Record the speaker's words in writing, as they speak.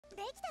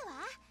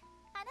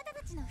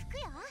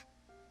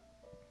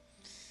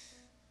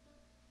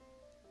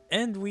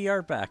And we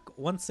are back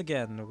once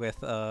again with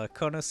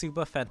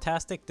KonoSuba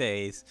Fantastic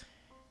Days.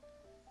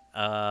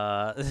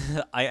 I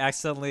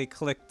accidentally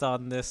clicked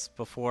on this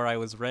before I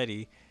was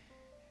ready.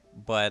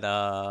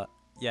 But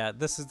yeah,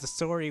 this is the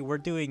story. We're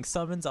doing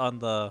summons on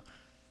the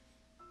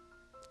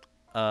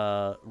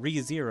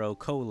ReZero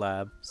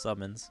Collab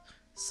summons.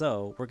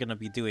 So we're gonna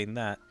be doing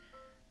that.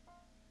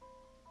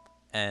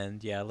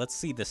 And yeah, let's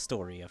see the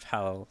story of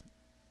how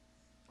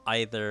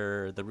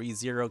either the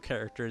ReZero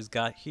characters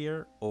got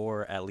here,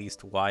 or at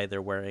least why they're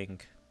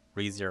wearing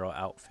ReZero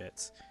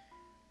outfits.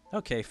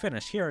 Okay,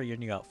 finish. Here are your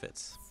new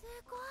outfits.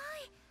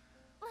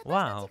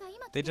 Wow,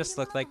 they just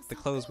look like the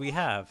clothes we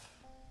have.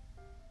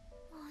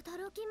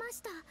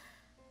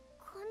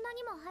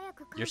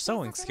 Your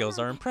sewing skills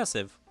are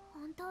impressive.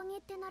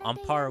 On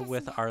par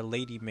with our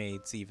lady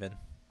maids even.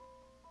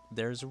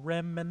 There's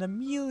Rem and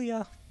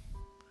Amelia.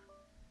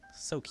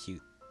 So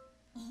cute.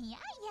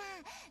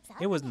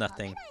 It was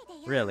nothing,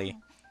 really.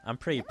 I'm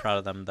pretty proud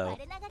of them though.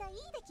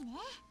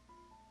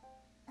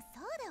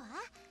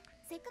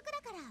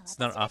 It's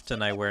not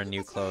often I wear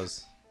new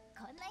clothes.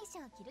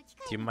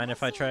 Do you mind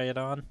if I try it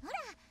on?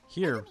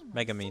 Here,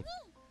 Megumin.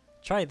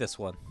 Try this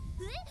one.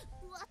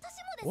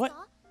 What?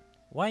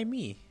 Why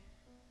me?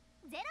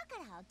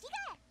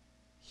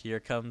 Here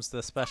comes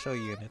the special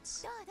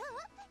units.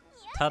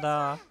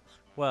 Ta-da!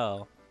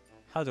 Well,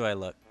 how do I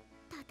look?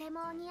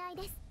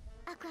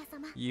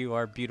 You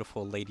are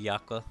beautiful, Lady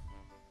Aqua.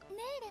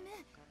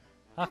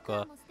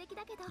 Aqua,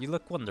 you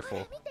look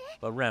wonderful.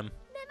 But Rem,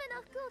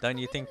 don't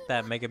you think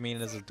that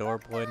Megumin is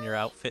adorable in your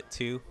outfit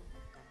too?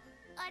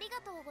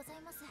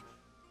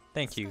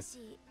 Thank you.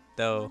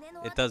 Though,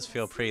 it does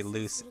feel pretty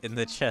loose in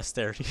the chest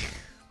area.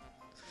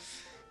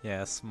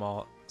 Yeah,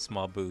 small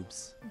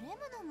boobs.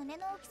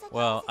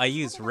 Well, I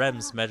used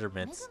Rem's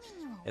measurements.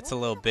 It's a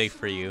little big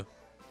for you.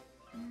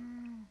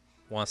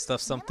 Want to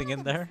stuff something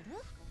in there?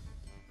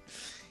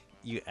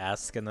 You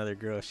ask another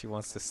girl if she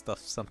wants to stuff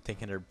something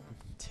in her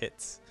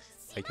tits.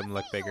 Make them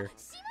look bigger.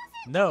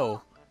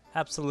 No,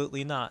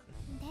 absolutely not.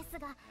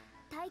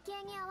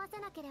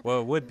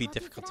 Well, it would be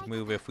difficult to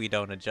move if we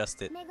don't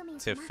adjust it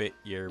to fit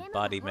your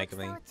body,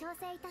 Megumin.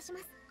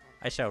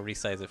 I shall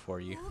resize it for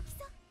you.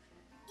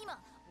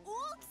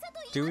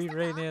 Do we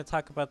really need to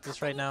talk about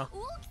this right now?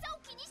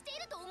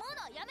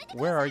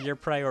 Where are your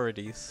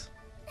priorities?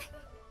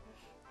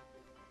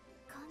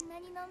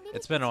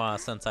 It's been a while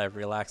since I've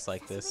relaxed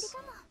like this.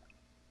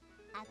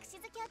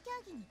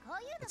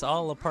 It's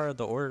all a part of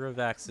the Order of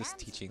Axis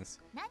teachings.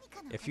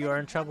 If you are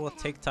in trouble,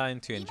 take time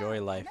to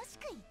enjoy life.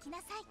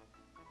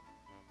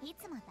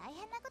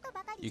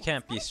 You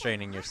can't be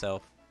straining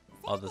yourself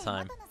all the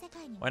time.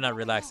 Why not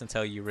relax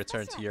until you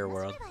return to your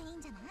world?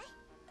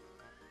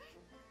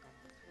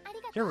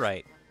 You're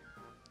right.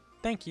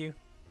 Thank you.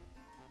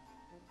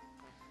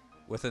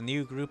 With a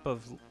new group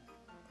of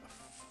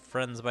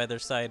friends by their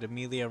side,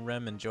 Amelia and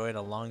Rem enjoyed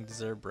a long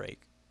dessert break.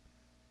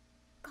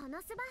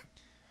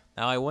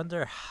 Now I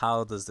wonder,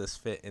 how does this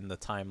fit in the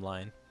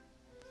timeline?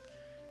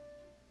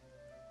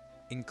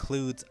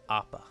 Includes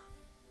Appa.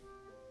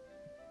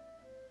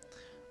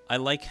 I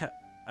like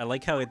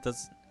how it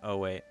does. Oh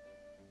wait.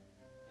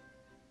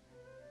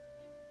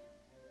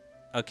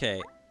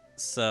 Okay,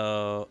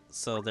 so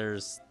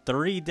there's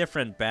 3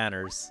 different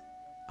banners.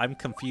 I'm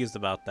confused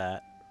about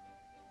that.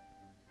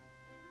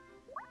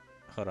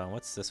 Hold on,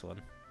 what's this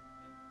one?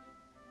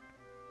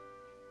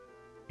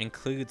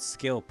 Includes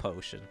skill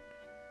potion.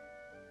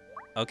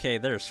 Okay,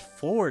 there's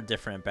 4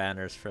 different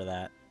banners for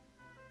that.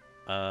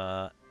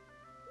 I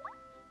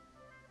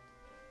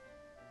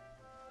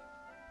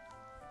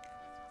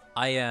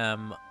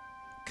am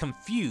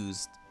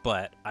confused,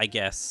 but I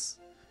guess.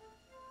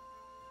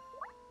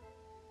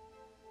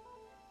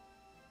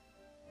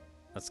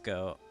 Let's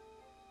go.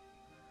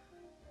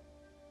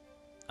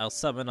 I'll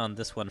summon on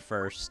this one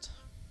first.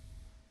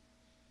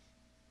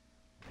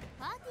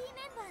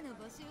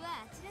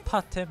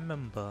 Party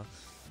member.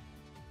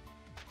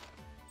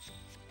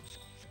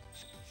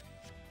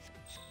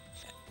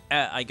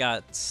 I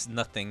got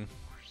nothing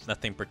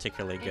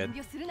particularly good.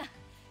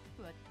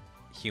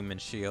 Human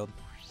shield.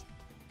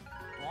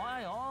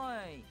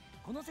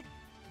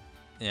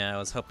 Yeah, I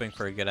was hoping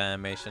for a good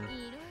animation.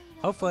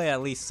 Hopefully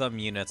at least some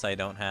units I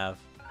don't have.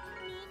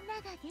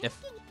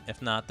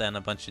 If not, then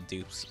a bunch of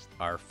dupes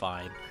are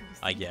fine,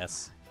 I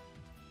guess.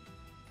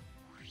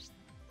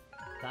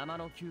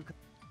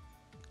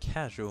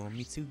 Casual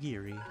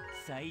Mitsugiri.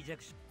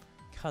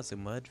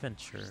 Kazuma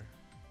Adventure.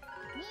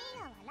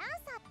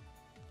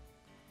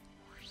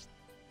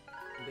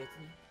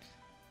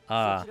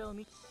 Ah,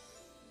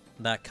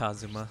 that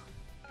Kazuma.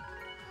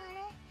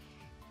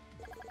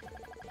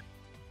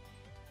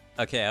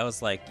 Okay, I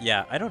was like,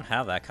 yeah, I don't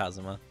have that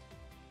Kazuma.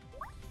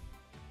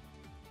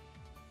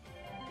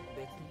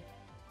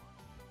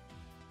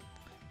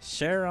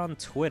 Share on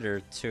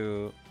Twitter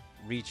to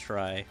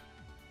retry.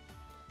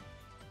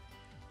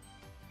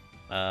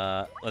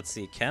 Let's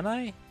see, can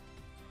I?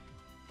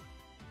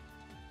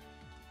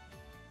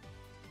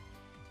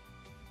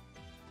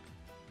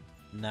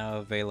 Now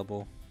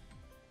available.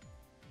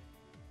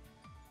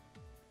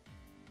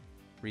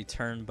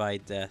 Return by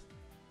death.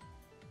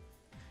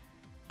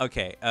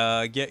 Okay,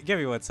 give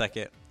me 1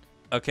 second.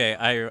 Okay,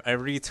 I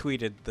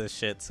retweeted the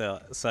shit,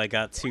 so I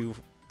got two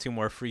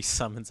more free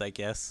summons, I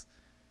guess.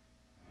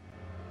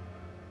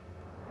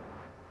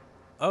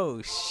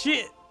 Oh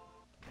shit!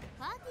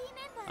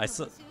 I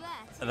saw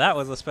that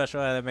was a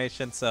special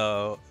animation,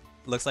 so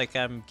looks like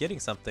I'm getting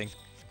something.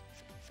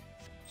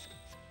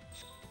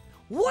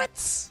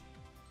 What?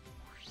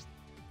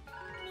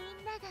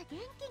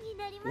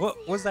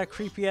 What was that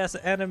creepy ass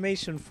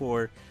animation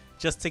for?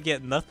 Just to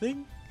get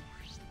nothing?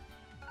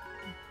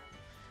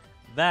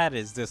 That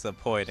is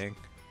disappointing.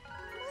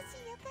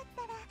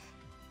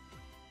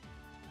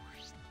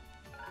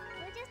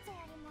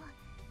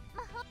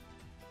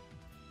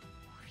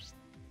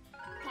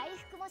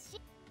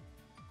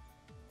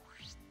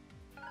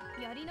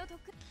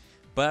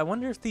 But I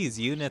wonder if these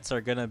units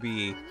are gonna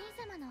be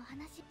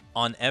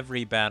on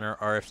every banner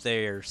or if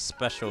they're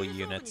special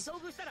units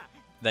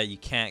that you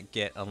can't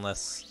get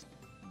unless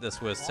this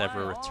was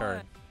ever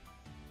returned.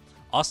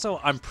 Also,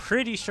 I'm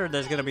pretty sure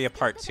there's gonna be a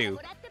part 2.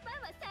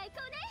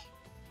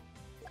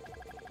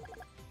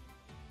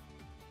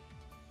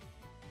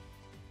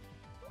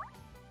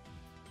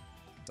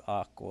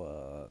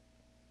 Aqua,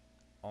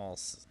 all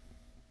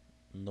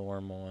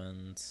normal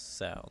and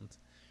sound,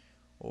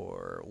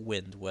 or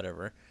wind,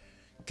 whatever.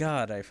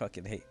 God, I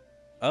fucking hate.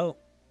 Oh,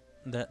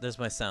 there's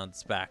my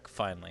sounds back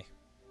finally.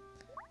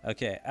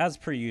 Okay, as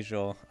per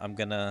usual, I'm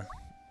gonna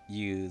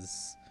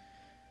use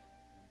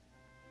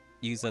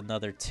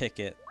another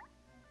ticket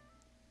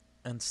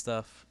and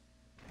stuff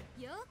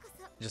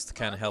just to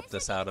kind of help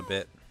this out a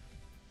bit.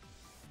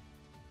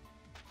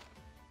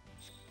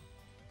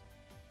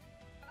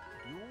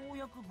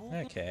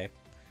 Okay.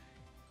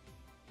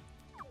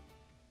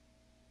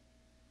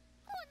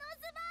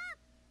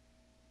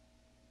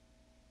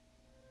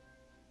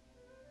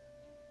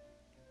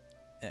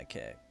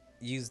 Okay,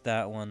 use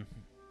that one.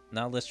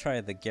 Now let's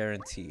try the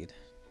guaranteed.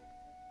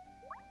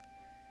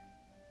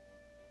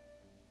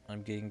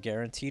 I'm getting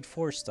guaranteed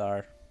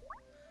 4-star.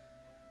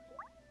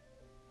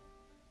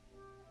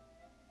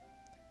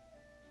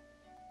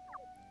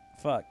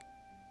 Fuck.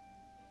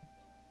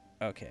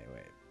 Okay,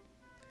 wait.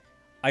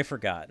 I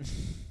forgot.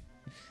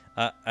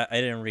 I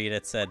didn't read it.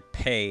 It said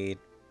paid.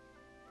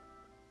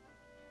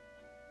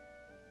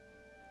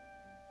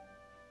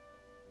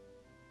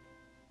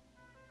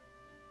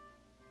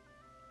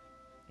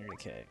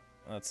 Okay,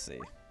 let's see.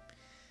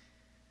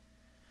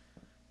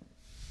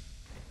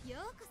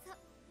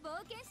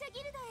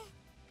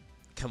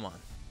 Come on.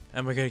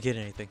 Am I gonna get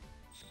anything?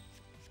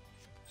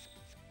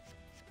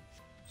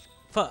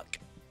 Fuck.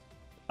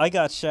 I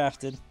got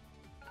shafted.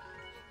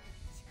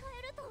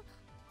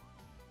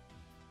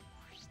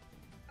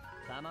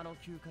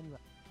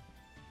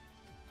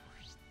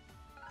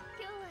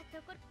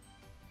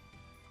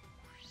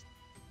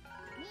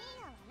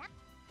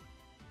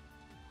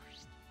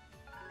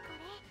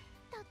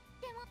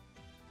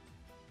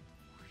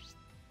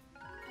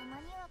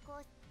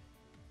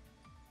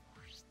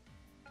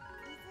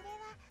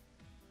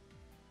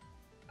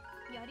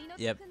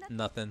 Yep,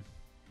 nothing.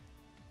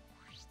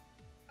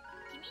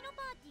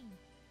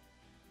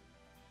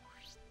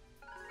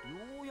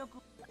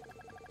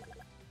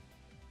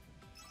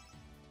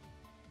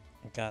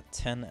 I got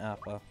 10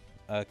 apple.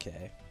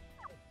 Okay.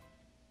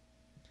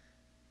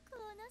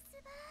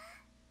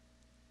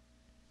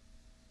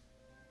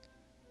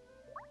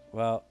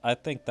 Well, I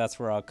think that's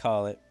where I'll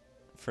call it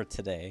for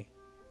today.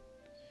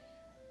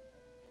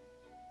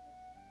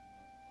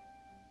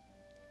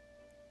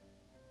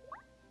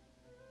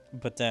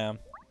 But damn,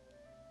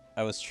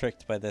 I was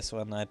tricked by this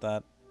one. I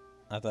thought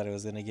it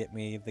was gonna get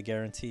me the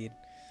guaranteed,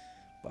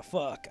 but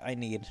fuck, I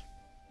need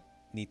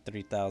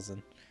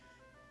 3,000,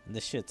 and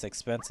this shit's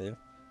expensive.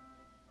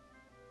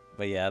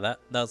 But yeah, that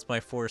was my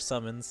 4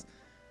 summons.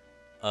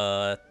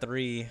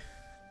 Three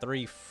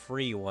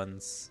free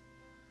ones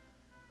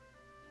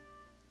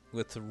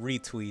with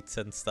retweets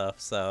and stuff.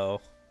 So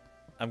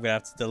I'm gonna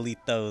have to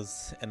delete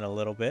those in a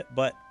little bit.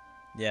 But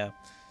yeah,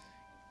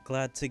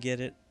 glad to get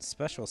it.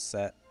 Special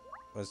set.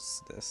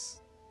 What's this?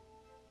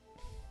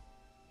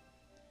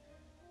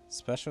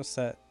 Special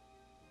set.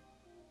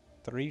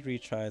 3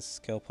 retries,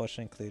 skill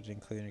potion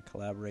including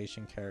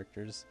collaboration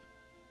characters.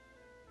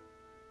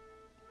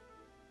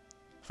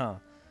 Huh.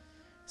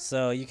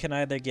 So you can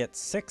either get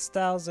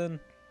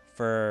 6,000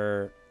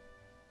 for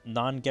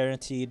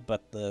non-guaranteed,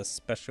 but the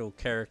special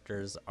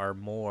characters are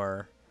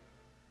more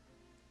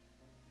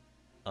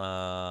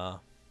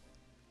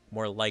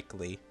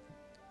likely,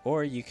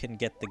 or you can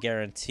get the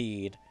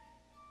guaranteed,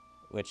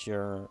 which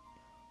you're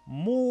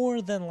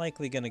more than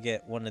likely gonna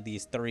get one of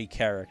these 3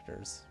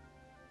 characters.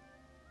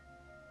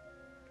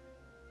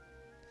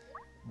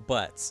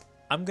 But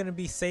I'm gonna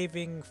be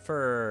saving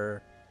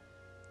for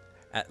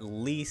at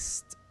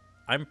least,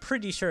 I'm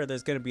pretty sure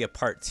there's gonna be a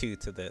part 2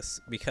 to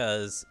this,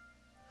 because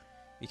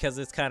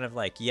it's kind of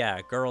like, yeah,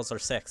 girls are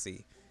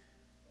sexy,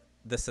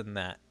 this and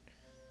that.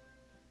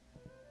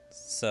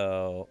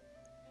 So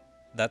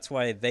That's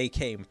why they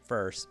came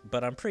first.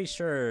 But I'm pretty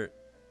sure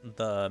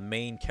the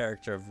main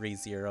character of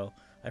ReZero,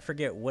 I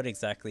forget what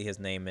exactly his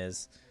name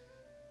is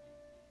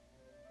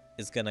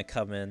gonna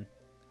come in,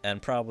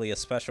 and probably a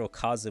special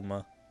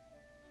Kazuma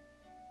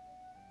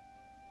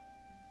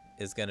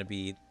is gonna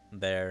be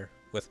there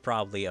with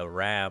probably a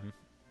Ram.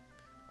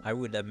 I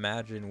would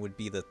imagine would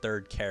be the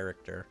third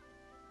character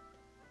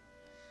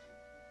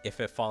if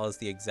it follows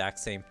the exact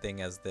same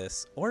thing as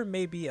this, or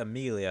maybe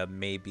Amelia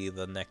may be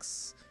the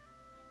next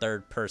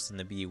third person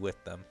to be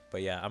with them.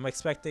 But yeah, I'm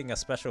expecting a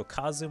special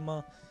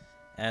Kazuma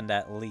and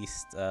at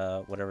least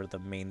whatever the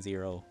main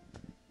Zero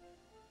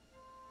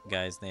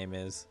guy's name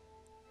is.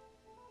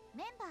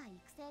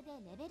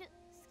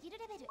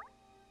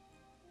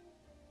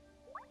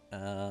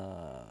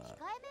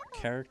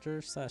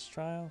 Character slash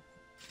trial?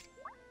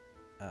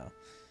 Oh.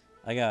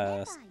 I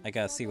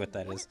gotta see what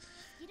that is.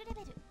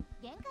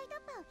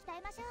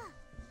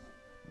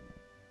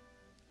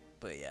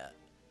 But yeah.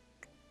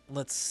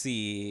 Let's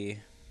see.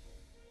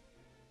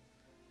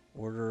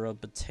 Order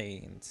of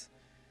Obtained.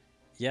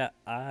 Yeah,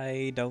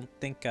 I don't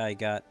think I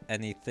got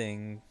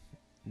anything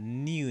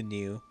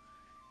new.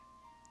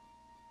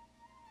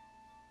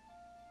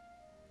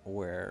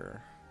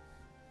 Where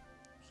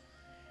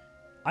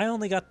I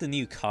only got the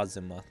new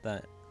Kazuma,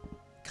 that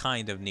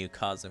kind of new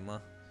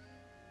Kazuma.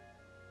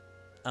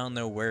 I don't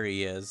know where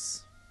he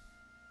is,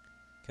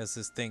 because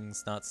this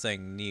thing's not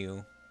saying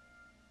new.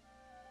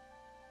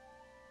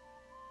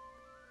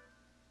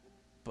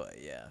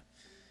 But yeah.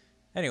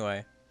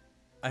 Anyway,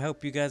 I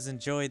hope you guys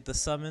enjoyed the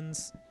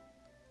summons.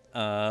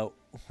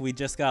 We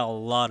just got a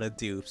lot of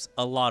dupes,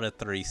 a lot of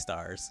 3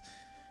 stars.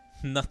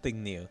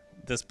 Nothing new.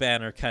 This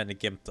banner kind of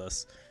gimped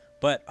us.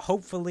 But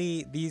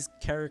hopefully these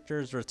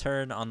characters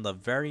return on the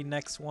very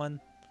next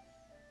one.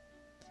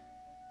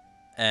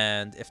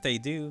 And if they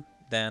do,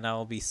 then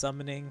I'll be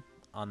summoning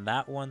on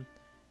that one.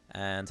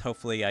 And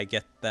hopefully I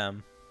get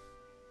them.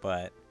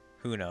 But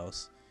who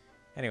knows.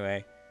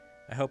 Anyway,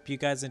 I hope you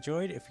guys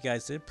enjoyed. If you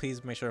guys did,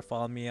 please make sure to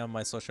follow me on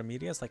my social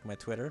medias like my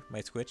Twitter,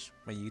 my Twitch,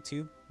 my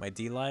YouTube, my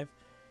DLive.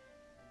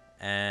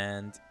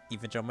 And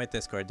even join my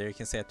Discord. There you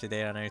can stay up to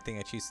date on anything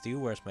I choose to do,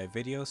 whereas my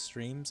videos,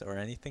 streams, or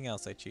anything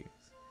else I choose.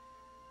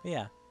 But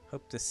yeah,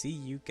 hope to see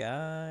you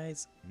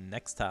guys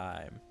next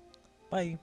time. Bye.